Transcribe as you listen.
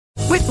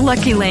With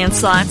Lucky Land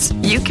Slots,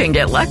 you can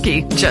get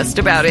lucky just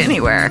about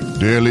anywhere.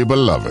 Dearly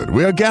beloved,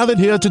 we are gathered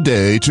here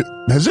today to...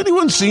 Has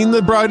anyone seen the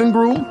bride and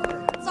groom?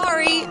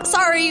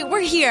 Sorry,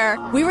 we're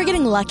here. We were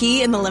getting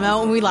lucky in the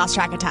limo and we lost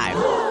track of time.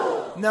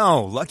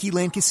 No, Lucky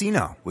Land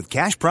Casino, with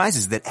cash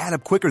prizes that add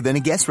up quicker than a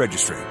guest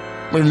registry.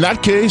 In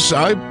that case,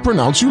 I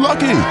pronounce you lucky.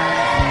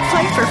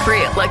 Play for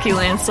free at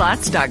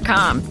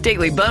LuckyLandSlots.com.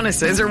 Daily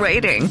bonuses are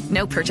waiting.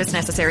 No purchase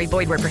necessary.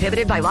 Void where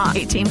prohibited by law.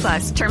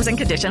 18+. Terms and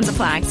conditions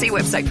apply. See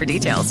website for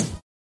details.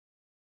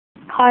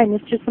 Hi,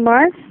 Mr.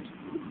 Simard?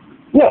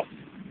 Yes.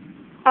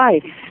 Hi,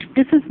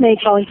 this is May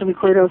calling from the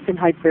courthouse in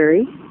Hyde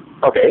Prairie.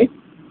 Okay.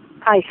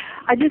 Hi,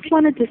 I just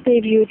wanted to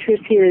save you a trip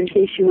here in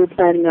case you were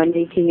planning on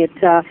making it.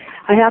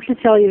 I have to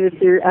tell you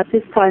that at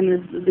this time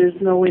there's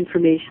no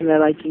information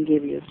that I can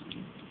give you.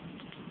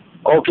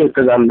 Okay,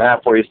 because I'm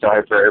halfway to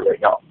Hyde Prairie right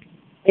now.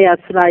 Yes,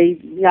 and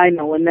I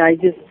know, and I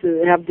just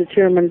have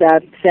determined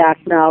that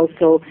fact now.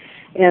 So,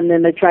 and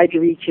then I tried to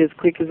reach you as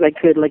quick as I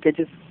could. Like I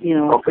just,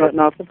 gotten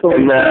off the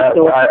phone. And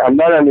so, I'm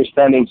not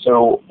understanding.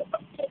 So,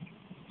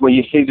 when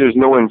you say there's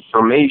no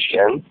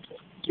information,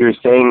 you're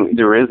saying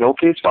there is no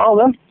case file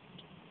then?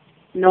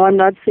 No, I'm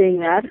not saying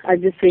that.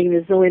 I'm just saying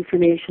there's no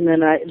information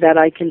that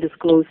I can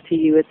disclose to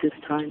you at this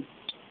time.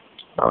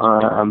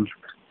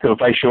 So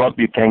if I show up,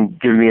 you can't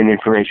give me any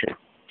information?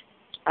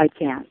 I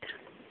can't.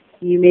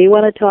 You may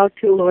want to talk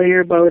to a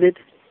lawyer about it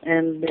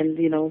and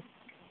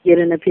get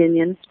an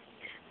opinion,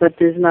 but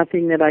there's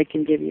nothing that I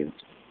can give you.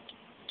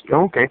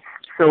 Okay.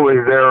 So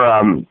is there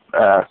a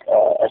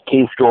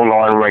case going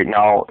on right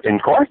now in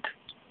court?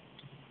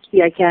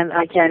 Yeah, I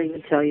can't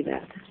even tell you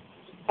that.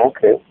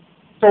 Okay.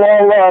 So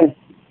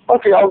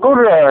I'll go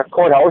to the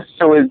courthouse.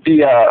 So is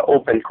the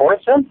open court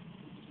then?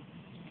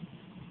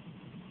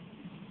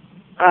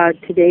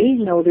 Today?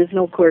 No, there's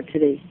no court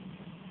today.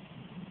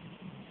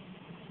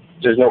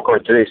 There's no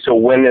court today. So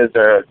when is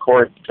the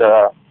court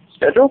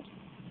scheduled?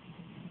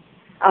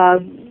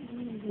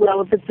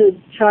 Well, if it's a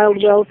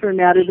child welfare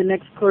matter, the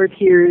next court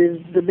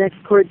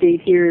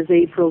date here is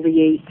April the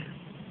 8th.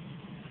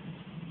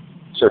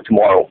 So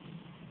tomorrow.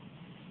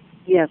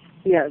 Yes.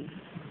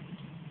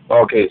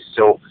 Okay,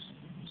 so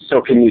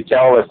can you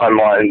tell if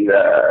am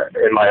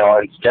I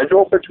on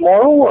schedule for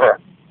tomorrow or?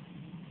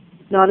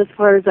 Not as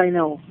far as I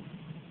know.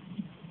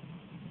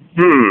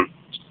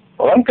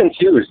 Well, I'm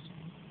confused.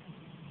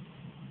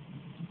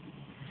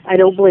 I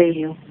don't blame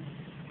you.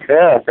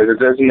 Yeah, because it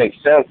doesn't make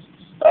sense.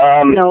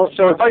 No.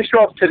 So if I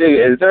show up today,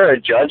 is there a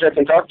judge I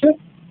can talk to?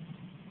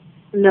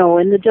 No,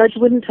 and the judge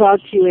wouldn't talk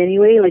to you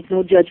anyway. Like,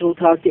 no judge will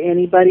talk to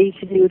anybody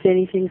to do with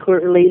anything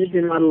court-related.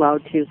 They're not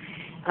allowed to.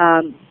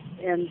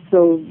 And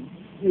so,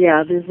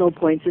 yeah, there's no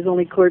point. There's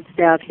only court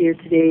staff here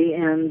today,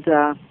 and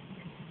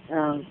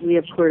we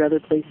have court other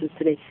places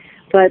today.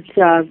 But,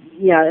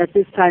 yeah, at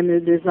this time,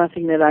 there's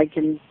nothing that I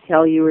can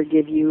tell you or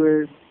give you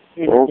or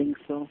anything,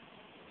 so...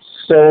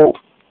 So,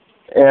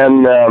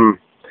 and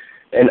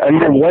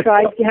under what...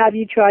 Have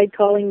you tried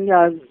calling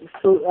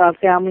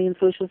Family and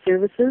Social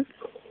Services?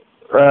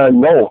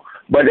 No.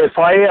 But if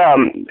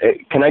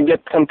can I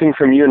get something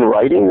from you in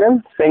writing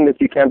then, saying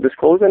that you can't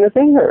disclose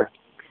anything, or?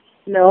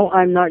 No,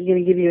 I'm not going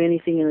to give you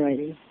anything in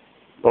writing.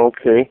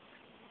 Okay.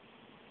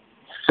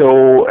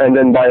 So, and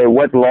then by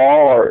what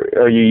law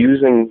are you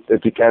using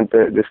that you can't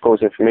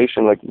disclose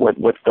information? Like,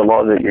 what's the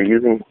law that you're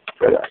using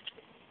for that?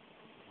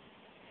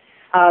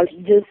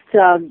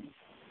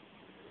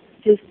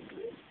 Just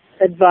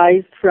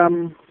advised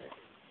from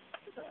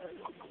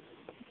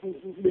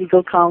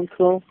legal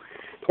counsel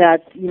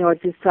that,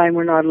 at this time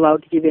we're not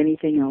allowed to give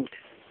anything out.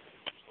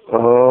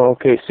 Oh,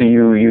 okay. So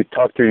you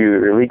talked to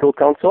your legal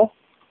counsel?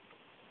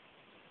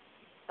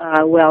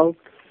 Well,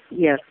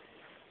 yes.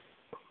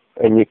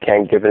 And you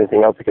can't give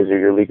anything out because of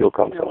your legal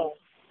counsel?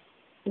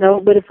 No,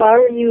 but if I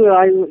were you,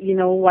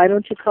 why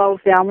don't you call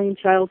Family and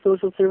Child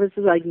Social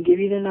Services? I can give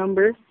you the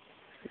number.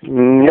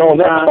 No,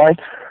 that's fine.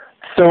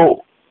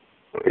 So,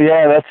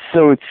 yeah,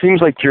 so it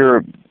seems like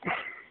you're,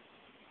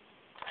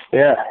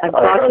 yeah.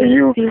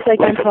 It seems like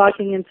I'm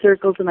talking in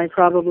circles, and I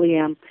probably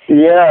am.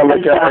 Yeah,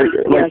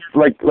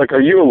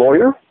 are you a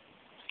lawyer?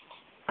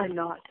 I'm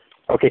not.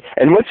 Okay,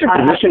 and what's your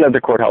position at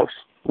the courthouse?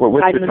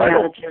 What's I'm your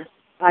title? Manager.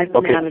 I'm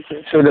the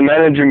manager. So the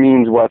manager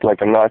means what?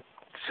 Like I'm not,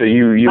 so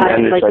you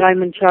manage...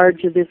 I'm in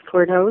charge of this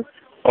courthouse.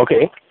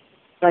 Okay.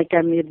 Like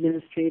I'm the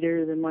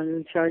administrator, the one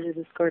in charge of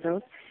this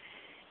courthouse.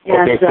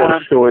 Okay,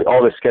 so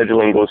all the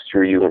scheduling goes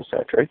through you and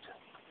such, right?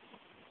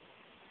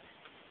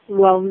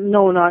 Well,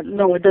 no,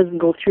 it doesn't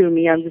go through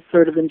me. I'm just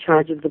sort of in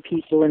charge of the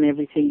people and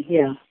everything,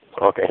 yeah.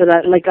 Okay. So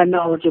I'm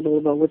knowledgeable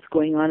about what's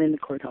going on in the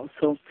courthouse.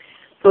 So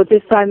at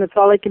this time, that's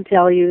all I can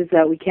tell you is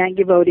that we can't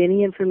give out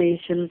any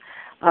information.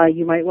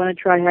 You might want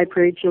to try Hyde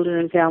Prairie Children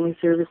and Family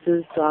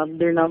Services.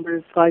 Their number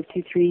is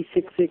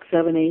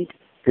 523-6678.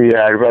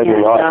 Yeah, I'd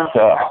rather not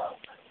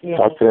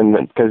talk to them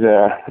because,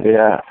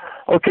 yeah.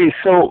 Okay,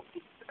 so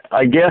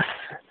I guess,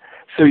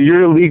 so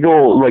you're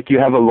legal, like you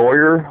have a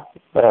lawyer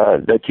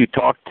that you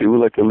talk to,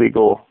 like a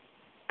legal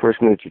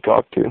person that you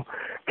talk to.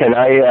 Can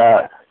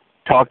I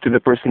talk to the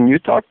person you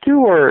talked to,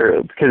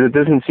 or because it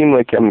doesn't seem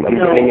like I'm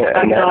getting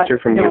an answer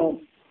from you?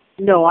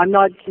 No, I'm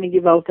not going to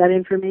give out that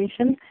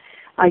information.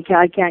 I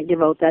can't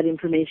give out that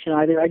information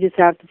either. I just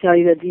have to tell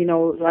you that,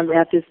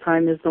 at this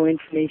time there's no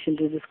information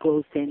to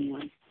disclose to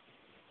anyone.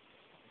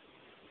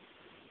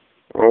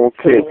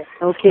 Okay.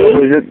 Okay.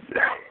 So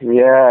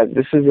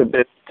this is a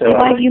bit...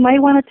 you might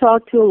want to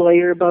talk to a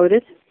lawyer about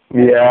it.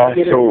 Yeah,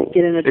 get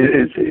an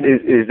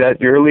is that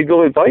your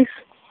legal advice?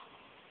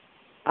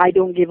 I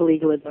don't give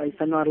legal advice.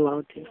 I'm not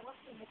allowed to.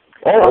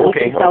 Oh,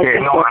 okay. All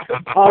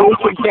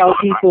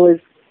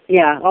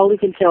we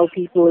can tell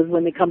people is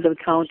when they come to the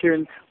counter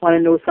and want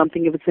to know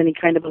something, if it's any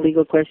kind of a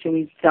legal question,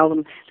 we tell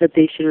them that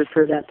they should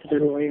refer that to their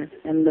lawyer.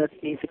 And that's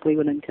basically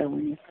what I'm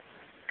telling you.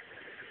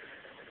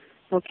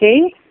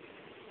 Okay?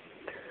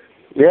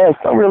 Yeah, it's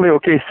not really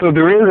okay. So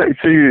there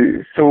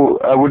is, so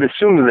I would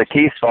assume there's a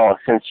case file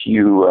since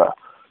you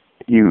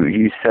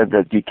said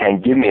that you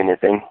can't give me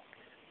anything.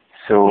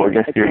 So I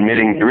guess you're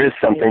admitting there is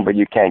something, but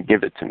you can't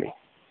give it to me.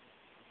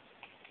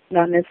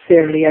 Not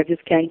necessarily. I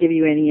just can't give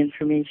you any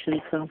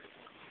information. So.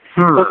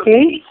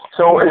 Okay.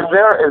 So is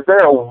there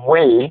a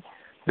way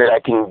that I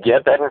can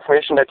get that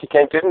information that you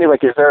can't give me?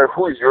 Like,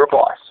 who's your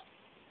boss?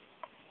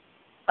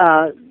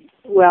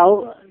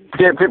 Well.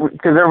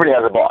 Because everybody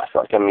has a boss.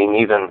 Like, I mean,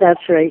 even.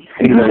 That's right.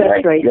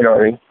 That's right. You know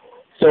what I mean?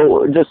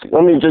 So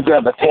let me just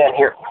grab a pen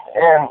here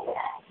and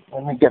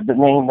let me get the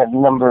name and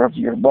number of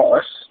your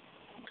boss.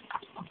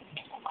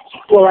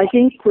 Well, I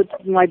think what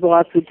my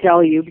boss would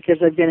tell you,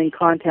 because I've been in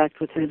contact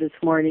with her this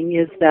morning,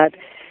 is that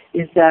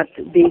the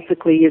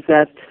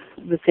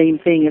same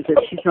thing, is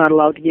that she's not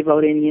allowed to give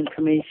out any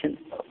information.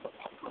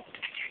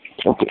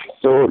 Okay,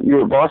 so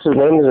your boss's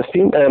name is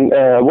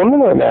a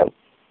woman or a man?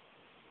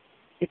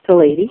 It's a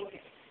lady.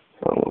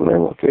 Oh,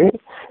 man, okay.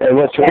 And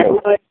what's her name?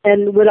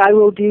 And what I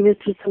will do,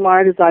 Mr.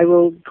 Simard, is I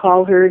will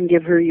call her and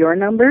give her your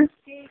number,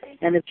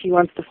 and if she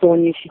wants to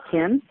phone you, she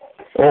can.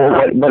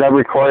 Oh, but I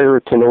require her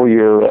to know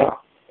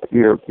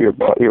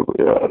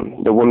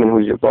the woman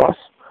who's your boss.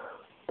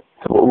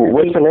 So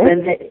what's her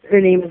name?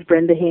 Her name is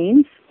Brenda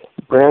Haynes.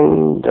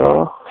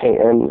 Brenda,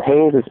 and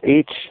Haynes is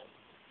Haynes.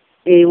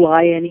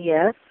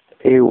 Haynes.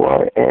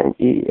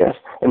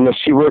 And does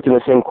she work in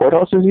the same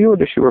courthouse as you, or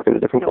does she work in a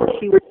different courthouse?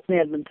 She works in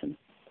Edmonton.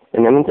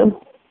 In Edmonton?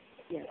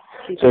 Yes.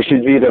 So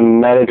she'd be the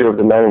manager of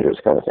the managers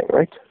kind of thing,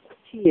 right?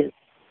 She is.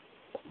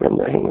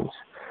 Brenda Haynes.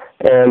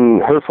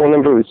 And her phone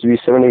number would be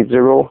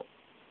 780...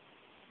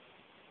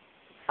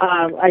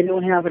 I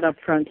don't have it up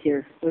front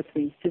here with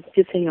me.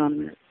 Just hang on a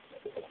minute.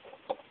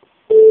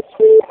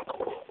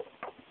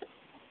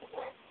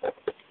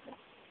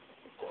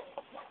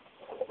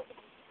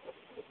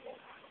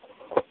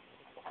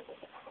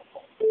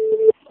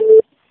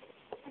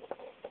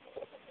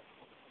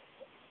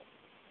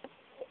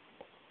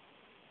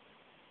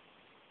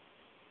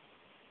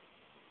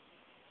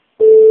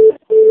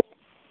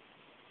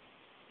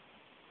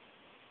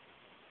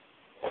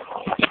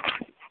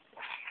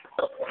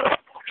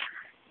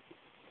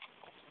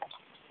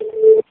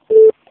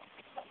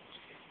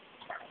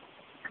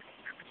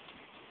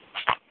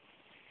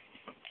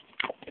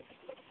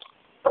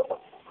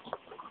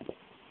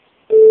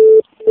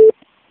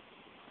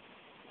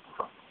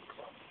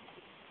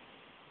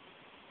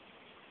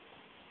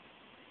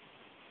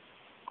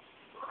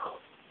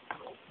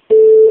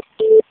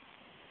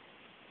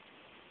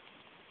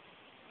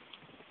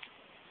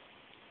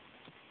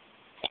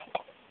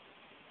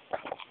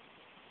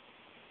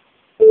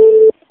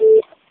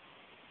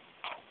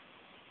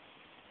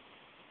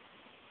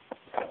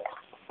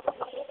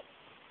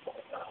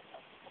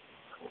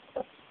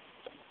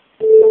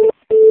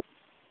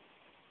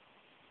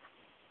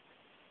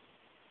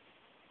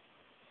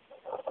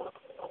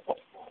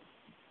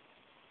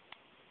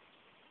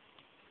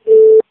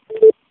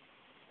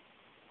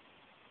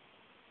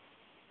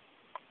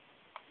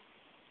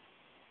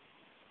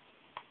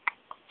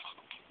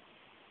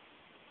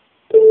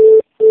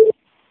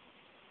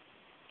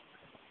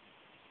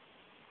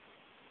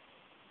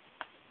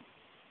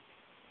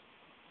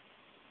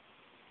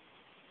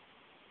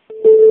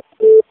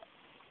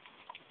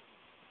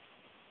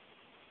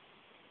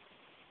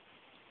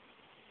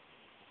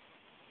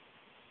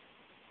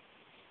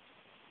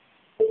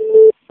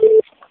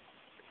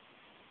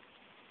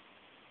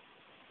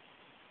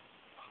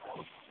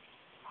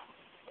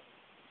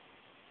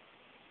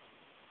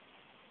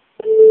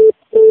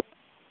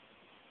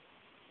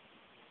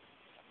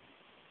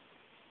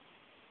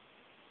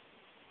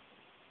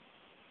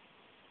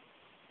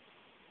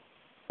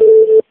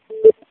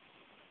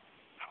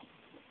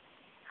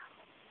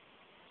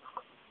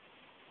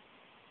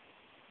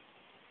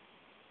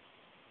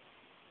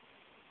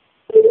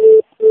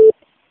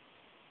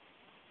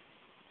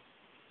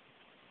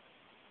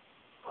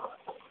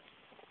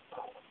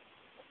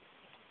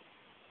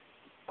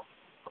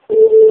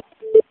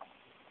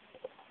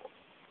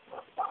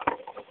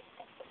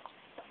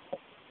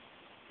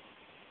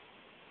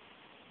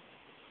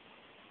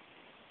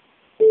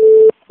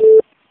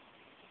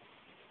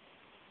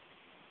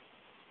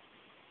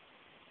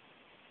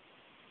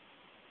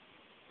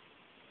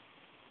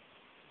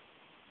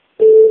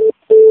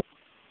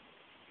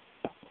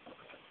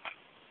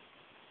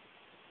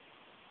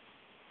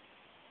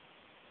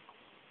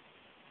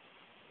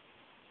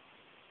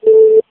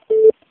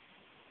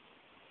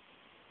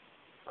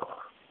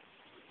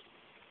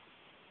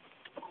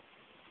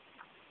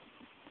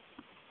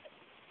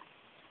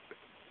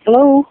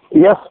 Hello?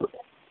 Yes.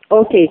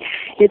 Okay.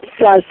 It's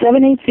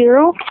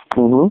 780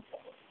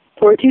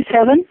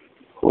 427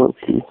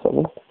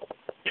 427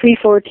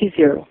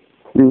 3420.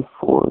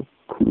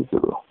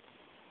 3420.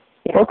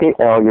 Okay,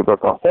 I'll give her a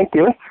call. Thank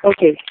you.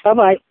 Okay.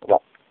 Bye-bye. Yeah.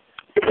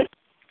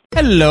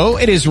 Hello,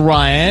 it is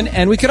Ryan,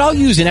 and we could all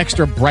use an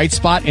extra bright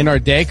spot in our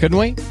day, couldn't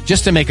we?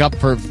 Just to make up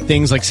for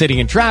things like sitting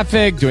in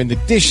traffic, doing the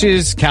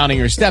dishes, counting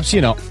your steps,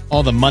 you know,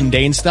 all the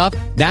mundane stuff.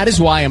 That is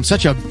why I'm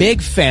such a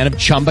big fan of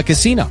Chumba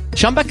Casino.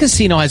 Chumba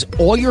Casino has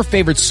all your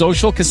favorite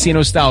social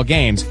casino-style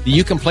games that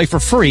you can play for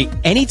free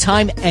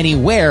anytime,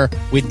 anywhere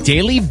with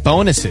daily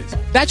bonuses.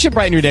 That should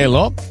brighten your day a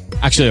little.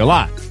 Actually, a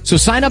lot. So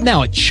sign up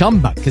now at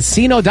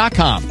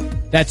ChumbaCasino.com.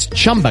 That's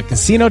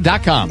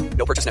ChumbaCasino.com.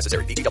 No purchase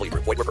necessary. VGW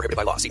Group. Void where prohibited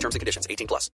by law. See terms and conditions. 18+.